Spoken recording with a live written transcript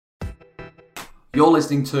You're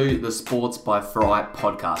listening to the Sports by Fry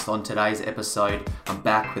podcast. On today's episode, I'm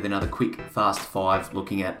back with another quick fast five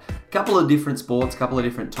looking at a couple of different sports, a couple of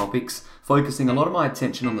different topics, focusing a lot of my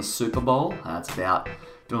attention on the Super Bowl. It's about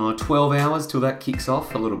 12 hours till that kicks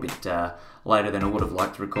off, a little bit later than I would have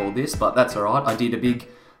liked to record this, but that's all right. I did a big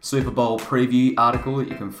Super Bowl preview article that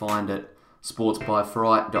you can find at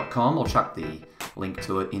sportsbyfry.com. I'll chuck the link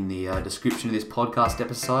to it in the description of this podcast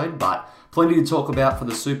episode, but plenty to talk about for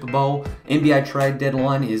the Super Bowl. NBA trade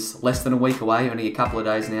deadline is less than a week away, only a couple of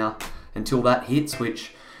days now until that hits,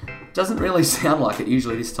 which doesn't really sound like it.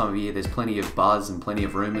 Usually this time of year there's plenty of buzz and plenty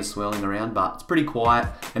of rumours swirling around, but it's pretty quiet,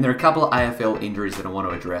 and there are a couple of AFL injuries that I want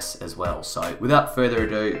to address as well. So without further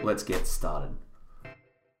ado, let's get started.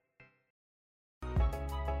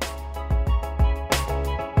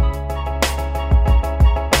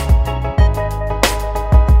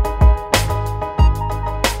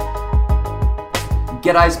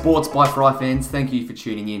 G'day Sports by Fry fans, thank you for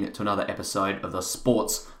tuning in to another episode of the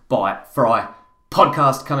Sports by Fry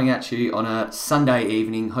podcast, coming at you on a Sunday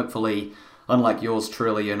evening. Hopefully, unlike yours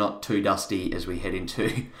truly, you're not too dusty as we head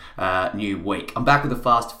into a new week. I'm back with a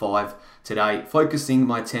fast five today, focusing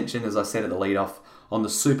my attention, as I said at the lead off, on the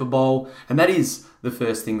Super Bowl, and that is the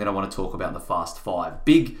first thing that I want to talk about in the Fast Five.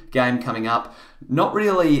 Big game coming up. Not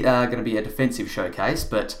really going to be a defensive showcase,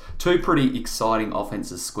 but two pretty exciting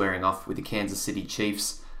offenses squaring off with the Kansas City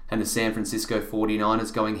Chiefs and the San Francisco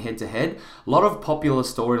 49ers going head-to-head. A lot of popular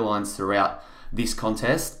storylines throughout this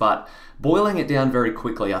contest, but boiling it down very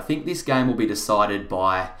quickly, I think this game will be decided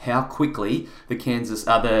by how quickly the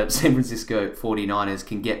San Francisco 49ers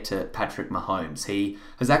can get to Patrick Mahomes. He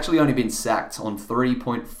has actually only been sacked on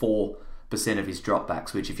 3.4% of his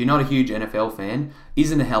dropbacks, which, if you're not a huge NFL fan,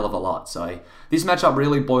 isn't a hell of a lot. So this matchup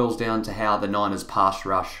really boils down to how the Niners pass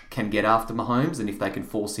rush can get after Mahomes, and if they can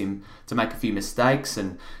force him to make a few mistakes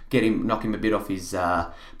and knock him a bit off his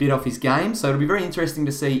game. So it'll be very interesting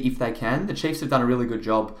to see if they can. The Chiefs have done a really good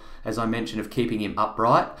job, as I mentioned, of keeping him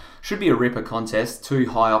upright. Should be a ripper contest, two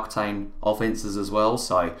high-octane offenses as well.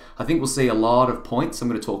 So I think we'll see a lot of points. I'm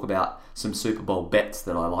going to talk about some Super Bowl bets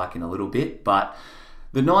that I like in a little bit, but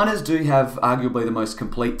the Niners do have arguably the most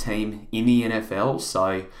complete team in the NFL,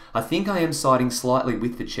 so I think I am siding slightly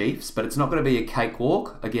with the Chiefs, but it's not going to be a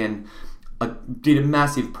cakewalk. Again, I did a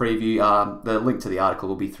massive preview. The link to the article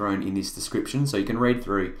will be thrown in this description, so you can read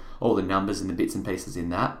through all the numbers and the bits and pieces in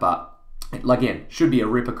that, but again, should be a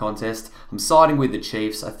ripper contest. I'm siding with the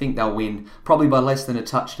Chiefs. I think they'll win probably by less than a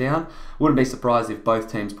touchdown. Wouldn't be surprised if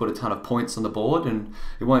both teams put a ton of points on the board, and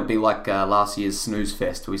it won't be like last year's snooze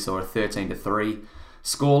fest. We saw a 13-3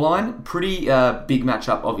 scoreline. Pretty big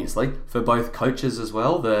matchup, obviously, for both coaches as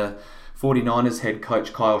well. The 49ers head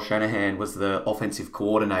coach Kyle Shanahan was the offensive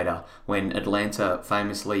coordinator when Atlanta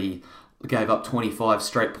famously gave up 25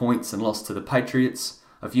 straight points and lost to the Patriots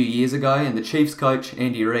a few years ago. And the Chiefs coach,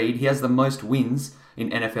 Andy Reid, he has the most wins in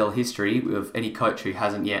NFL history of any coach who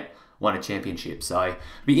hasn't yet won a championship. So it'll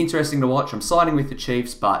be interesting to watch. I'm siding with the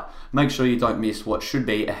Chiefs, but make sure you don't miss what should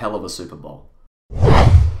be a hell of a Super Bowl.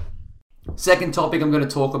 Second topic I'm going to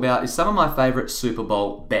talk about is some of my favourite Super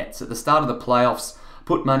Bowl bets. At the start of the playoffs,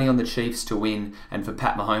 put money on the Chiefs to win and for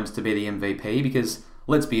Pat Mahomes to be the MVP, because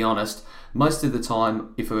let's be honest, most of the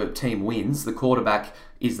time if a team wins, the quarterback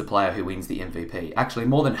is the player who wins the MVP. Actually,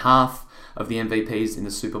 more than half of the MVPs in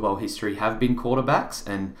the Super Bowl history have been quarterbacks,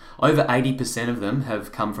 and over 80% of them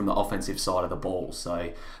have come from the offensive side of the ball.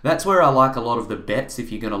 So that's where I like a lot of the bets if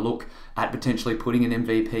you're going to look at potentially putting an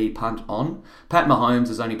MVP punt on. Pat Mahomes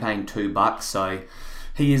is only paying $2, so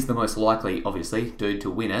he is the most likely, obviously, dude to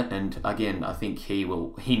win it. And again, I think he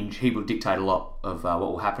will dictate a lot of what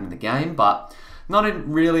will happen in the game, but not a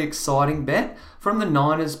really exciting bet. From the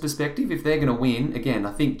Niners' perspective, if they're going to win, again,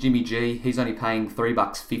 I think Jimmy G, he's only paying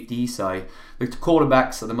 $3.50, so the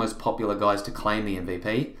quarterbacks are the most popular guys to claim the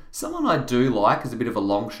MVP. Someone I do like, as a bit of a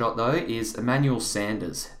long shot though, is Emmanuel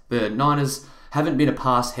Sanders. The Niners haven't been a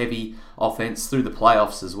pass-heavy offense through the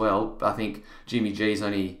playoffs as well. I think Jimmy G's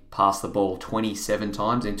only passed the ball 27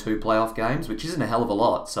 times in 2 playoff games, which isn't a hell of a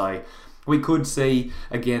lot, so we could see,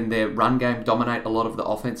 again, their run game dominate a lot of the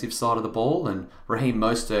offensive side of the ball, and Raheem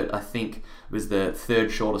Mostert, I think, was the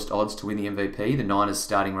third shortest odds to win the MVP, the Niners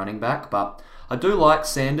starting running back. But I do like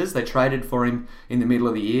Sanders. They traded for him in the middle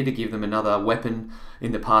of the year to give them another weapon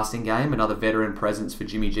in the passing game, another veteran presence for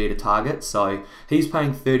Jimmy G to target. So he's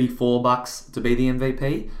paying $34 to be the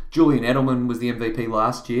MVP. Julian Edelman was the MVP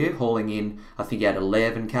last year, hauling in, I think he had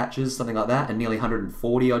 11 catches, something like that, and nearly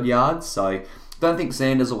 140 odd yards. So don't think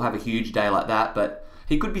Sanders will have a huge day like that, but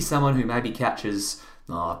he could be someone who maybe catches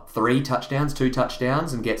 2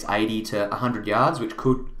 touchdowns, and gets 80 to 100 yards, which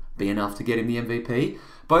could be enough to get him the MVP.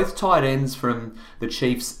 both tight ends from the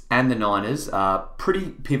Chiefs and the Niners are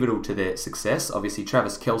pretty pivotal to their success. Obviously,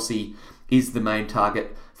 Travis Kelce is the main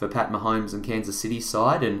target for Pat Mahomes and Kansas City's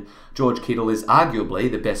side, and George Kittle is arguably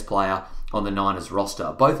the best player on the Niners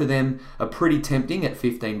roster. Both of them are pretty tempting at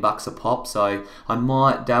 $15 a pop, so I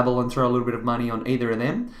might dabble and throw a little bit of money on either of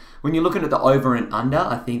them. When you're looking at the over and under,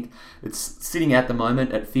 I think it's sitting at the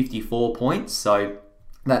moment at 54 points, so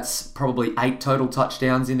that's probably 8 total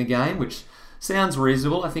touchdowns in the game, which sounds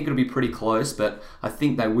reasonable. I think it'll be pretty close, but I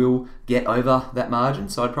think they will get over that margin,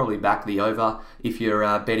 so I'd probably back the over if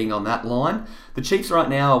you're betting on that line. The Chiefs right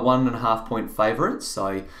now are 1.5 point favourites,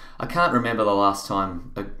 so I can't remember the last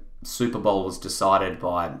time a Super Bowl was decided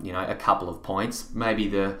by a couple of points. Maybe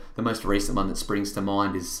the most recent one that springs to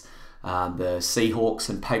mind is the Seahawks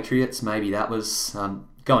and Patriots. Maybe that was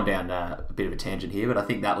going down a bit of a tangent here, but I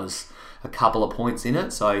think that was a couple of points in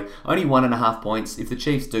it. So only 1.5 points. If the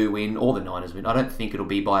Chiefs do win or the Niners win, I don't think it'll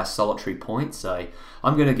be by a solitary point. So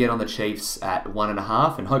I'm going to get on the Chiefs at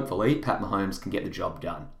 1.5, and hopefully Pat Mahomes can get the job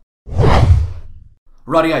done.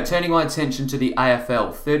 Rightio, turning my attention to the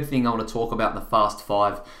AFL. Third thing I want to talk about in the Fast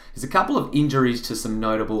Five is a couple of injuries to some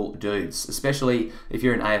notable dudes, especially if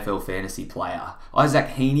you're an AFL fantasy player. Isaac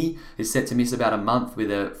Heaney is set to miss about a month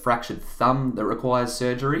with a fractured thumb that requires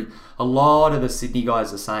surgery. A lot of the Sydney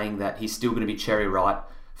guys are saying that he's still going to be cherry ripe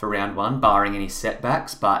for round one, barring any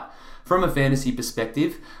setbacks, but from a fantasy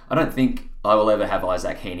perspective, I don't think I will ever have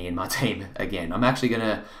Isaac Heaney in my team again. I'm actually going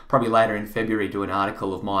to, probably later in February, do an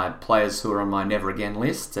article of my players who are on my never again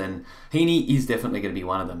list, and Heaney is definitely going to be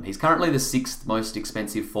one of them. He's currently the 6th most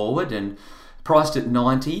expensive forward and priced at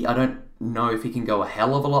 90. I don't know if he can go a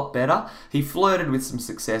hell of a lot better. He flirted with some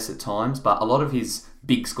success at times, but a lot of his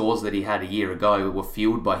big scores that he had a year ago were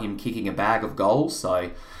fueled by him kicking a bag of goals, so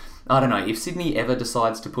I don't know. If Sydney ever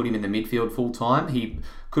decides to put him in the midfield full time, he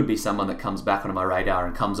could be someone that comes back onto my radar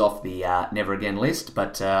and comes off the never again list.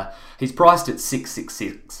 But he's priced at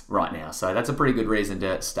 666 right now, so that's a pretty good reason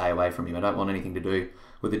to stay away from him. I don't want anything to do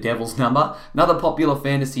with the Devil's number. Another popular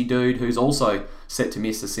fantasy dude who's also set to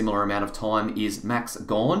miss a similar amount of time is Max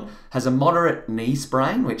Gawn. Has a moderate knee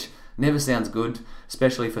sprain, which never sounds good,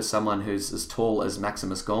 especially for someone who's as tall as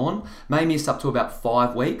Maximus Gawn. May miss up to about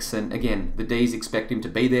 5 weeks, and again, the D's expect him to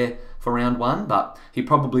be there for round one, but he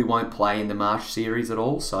probably won't play in the Marsh series at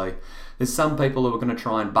all, so there's some people who are going to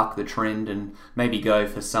try and buck the trend and maybe go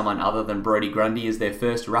for someone other than Brodie Grundy as their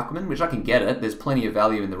first ruckman, which I can get it. There's plenty of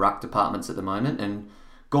value in the ruck departments at the moment, and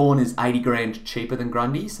Gawn is 80 grand cheaper than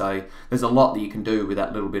Grundy, so there's a lot that you can do with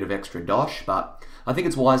that little bit of extra dosh, but I think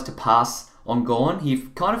it's wise to pass on Gawn. You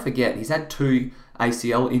kind of forget he's had 2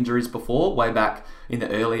 ACL injuries before, way back in the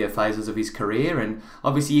earlier phases of his career, and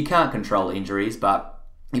obviously you can't control injuries, but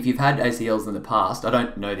if you've had ACLs in the past, I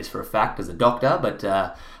don't know this for a fact as a doctor, but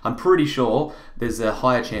I'm pretty sure there's a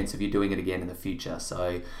higher chance of you doing it again in the future.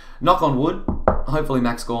 So, knock on wood, hopefully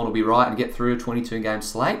Max Gawn will be right and get through a 22-game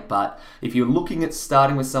slate, but if you're looking at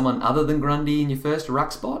starting with someone other than Grundy in your first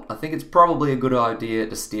ruck spot, I think it's probably a good idea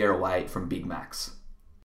to steer away from Big Max.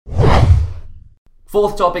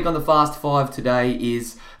 Fourth topic on the Fast Five today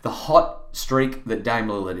is the hot streak that Dame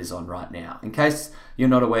Lillard is on right now. In case you're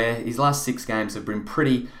not aware, his last 6 games have been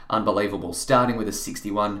pretty unbelievable, starting with a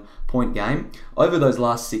 61-point game. Over those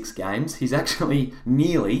last 6 games, he's actually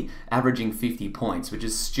nearly averaging 50 points, which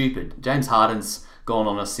is stupid. James Harden's gone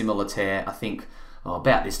on a similar tear, I think,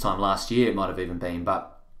 about this time last year it might have even been,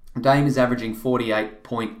 but Dame is averaging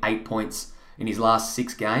 48.8 points in his last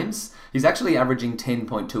 6 games. He's actually averaging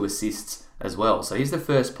 10.2 assists as well. So he's the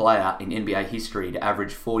first player in NBA history to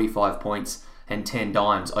average 45 points and 10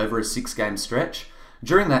 dimes over a 6-game stretch.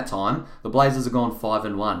 During that time, the Blazers have gone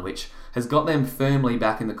 5-1, which has got them firmly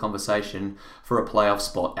back in the conversation for a playoff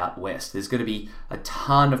spot out west. There's going to be a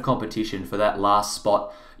ton of competition for that last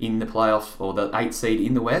spot in the playoff, or the 8th seed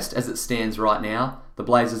in the west. As it stands right now, the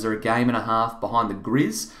Blazers are a game and a half behind the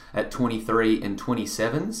Grizz at 23 and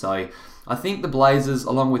 27. So I think the Blazers,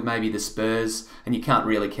 along with maybe the Spurs, and you can't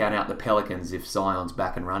really count out the Pelicans if Zion's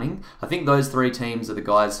back and running, I think those 3 teams are the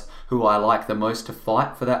guys who I like the most to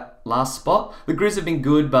fight for that last spot. The Grizz have been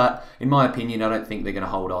good, but in my opinion, I don't think they're going to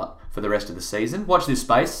hold on for the rest of the season. Watch this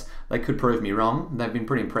space. They could prove me wrong. They've been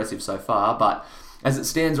pretty impressive so far, but as it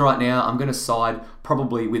stands right now, I'm going to side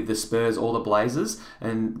probably with the Spurs or the Blazers,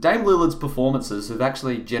 and Dame Lillard's performances have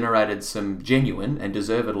actually generated some genuine and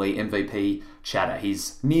deservedly MVP chatter.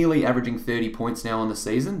 He's nearly averaging 30 points now on the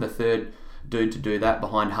season, the 3rd dude to do that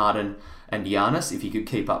behind Harden and Giannis. If he could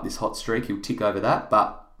keep up this hot streak, he'll tick over that,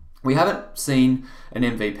 but we haven't seen an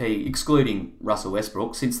MVP, excluding Russell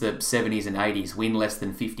Westbrook, since the 70s and 80s win less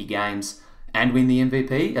than 50 games and win the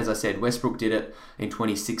MVP. As I said, Westbrook did it in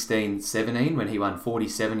 2016-17 when he won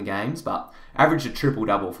 47 games, but averaged a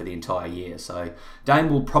triple-double for the entire year. So Dame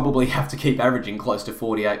will probably have to keep averaging close to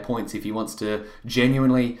 48 points if he wants to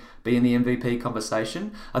genuinely be in the MVP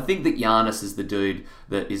conversation. I think that Giannis is the dude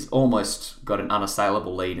that is almost got an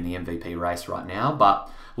unassailable lead in the MVP race right now,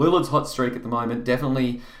 but Lillard's hot streak at the moment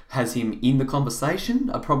definitely has him in the conversation.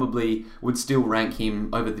 I probably would still rank him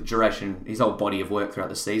over the duration, his whole body of work throughout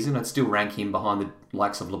the season. I'd still rank him behind the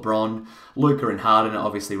likes of LeBron. Luka and Harden are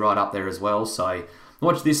obviously right up there as well. So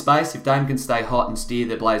watch this space. If Dame can stay hot and steer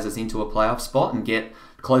the Blazers into a playoff spot and get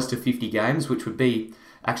close to 50 games, which would be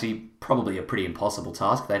actually probably a pretty impossible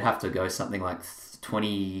task. They'd have to go something like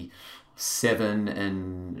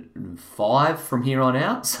 27-5 from here on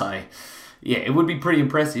out. So yeah, it would be pretty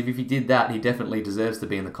impressive if he did that. He definitely deserves to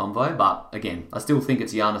be in the convo. But again, I still think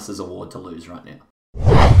it's Giannis's award to lose right now.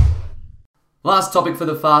 Last topic for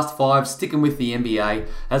the Fast Five, sticking with the NBA.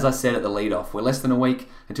 As I said at the lead-off, we're less than a week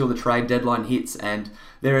until the trade deadline hits, and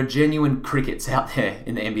there are genuine crickets out there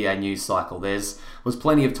in the NBA news cycle. Was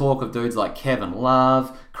plenty of talk of dudes like Kevin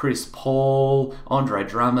Love, Chris Paul, Andre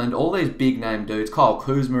Drummond, all these big-name dudes, Kyle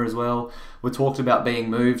Kuzma as well, were talked about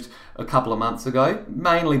being moved a couple of months ago,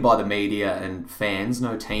 mainly by the media and fans.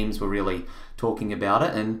 No teams were really talking about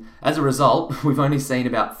it, and as a result, we've only seen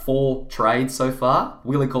about 4 trades so far.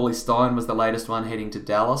 Willie Cauley-Stein was the latest one heading to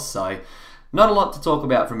Dallas, so not a lot to talk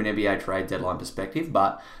about from an NBA trade deadline perspective,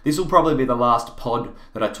 but this will probably be the last pod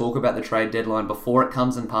that I talk about the trade deadline before it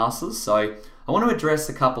comes and passes, so I want to address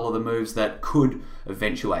a couple of the moves that could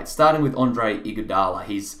eventuate, starting with Andre Iguodala.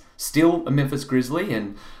 He's still a Memphis Grizzly,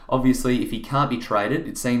 and obviously if he can't be traded,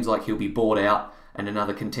 it seems like he'll be bought out and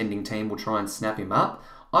another contending team will try and snap him up.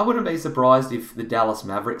 I wouldn't be surprised if the Dallas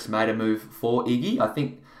Mavericks made a move for Iggy. I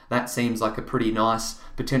think that seems like a pretty nice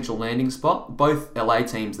potential landing spot. Both LA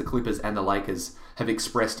teams, the Clippers and the Lakers, have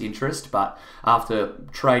expressed interest, but after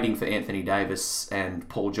trading for Anthony Davis and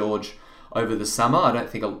Paul George over the summer,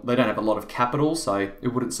 they don't have a lot of capital, so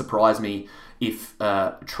it wouldn't surprise me if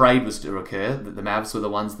trade was to occur, that the Mavs were the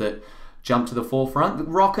ones that jump to the forefront. The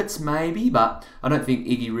Rockets maybe, but I don't think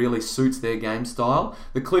Iggy really suits their game style.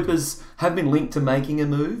 The Clippers have been linked to making a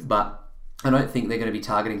move, but I don't think they're going to be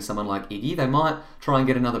targeting someone like Iggy. They might try and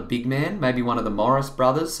get another big man, maybe one of the Morris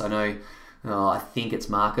brothers. I think it's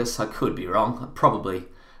Marcus. I could be wrong. Probably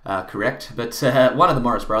correct. But one of the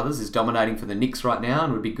Morris brothers is dominating for the Knicks right now,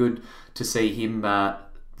 and it would be good to see him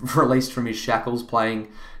released from his shackles playing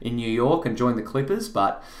in New York and join the Clippers.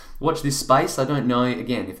 But watch this space. I don't know,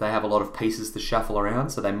 again, if they have a lot of pieces to shuffle around,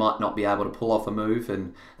 so they might not be able to pull off a move,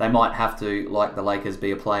 and they might have to, like the Lakers, be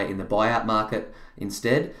a player in the buyout market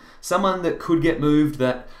instead. Someone that could get moved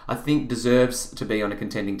that I think deserves to be on a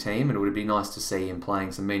contending team, and it would be nice to see him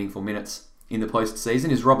playing some meaningful minutes in the postseason,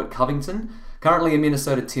 is Robert Covington. Currently a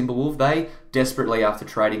Minnesota Timberwolf. They desperately, after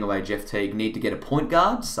trading away Jeff Teague, need to get a point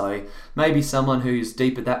guard, so maybe someone who's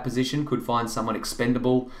deep at that position could find someone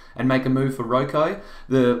expendable and make a move for Rocco.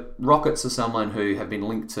 The Rockets are someone who have been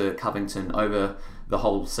linked to Covington over the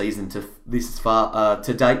whole season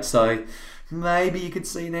to date, so maybe you could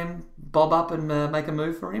see them bob up and make a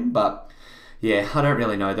move for him, but yeah, I don't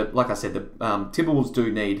really know. Like I said, the Timberwolves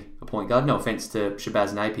do need a point guard. No offense to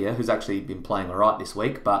Shabazz Napier, who's actually been playing alright this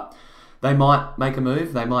week, but they might make a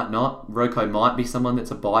move, they might not. Rocco might be someone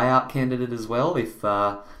that's a buyout candidate as well if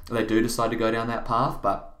they do decide to go down that path.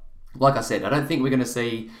 But like I said, I don't think we're going to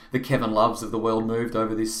see the Kevin Loves of the world moved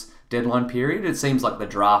over this deadline period. It seems like the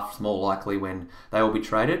draft's more likely when they will be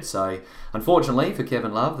traded. So unfortunately for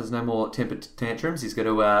Kevin Love, there's no more temper tantrums. He's got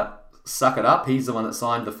to suck it up. He's the one that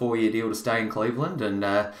signed the 4-year deal to stay in Cleveland,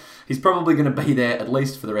 and he's probably going to be there at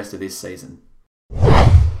least for the rest of this season.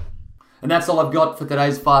 And that's all I've got for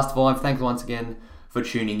today's Fast Five. Thanks once again for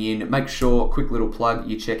tuning in. Make sure, quick little plug,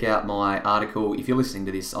 you check out my article if you're listening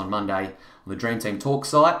to this on Monday on the Dream Team Talk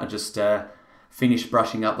site. I just finished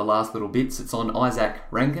brushing up the last little bits. It's on Isaac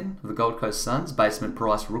Rankin of the Gold Coast Suns, basement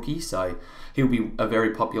price rookie, so he'll be a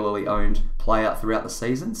very popularly owned player throughout the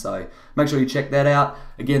season, so make sure you check that out.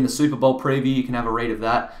 Again, the Super Bowl preview, you can have a read of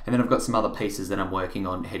that, and then I've got some other pieces that I'm working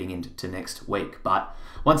on heading into next week. But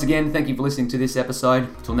once again, thank you for listening to this episode.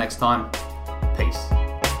 Until next time, peace.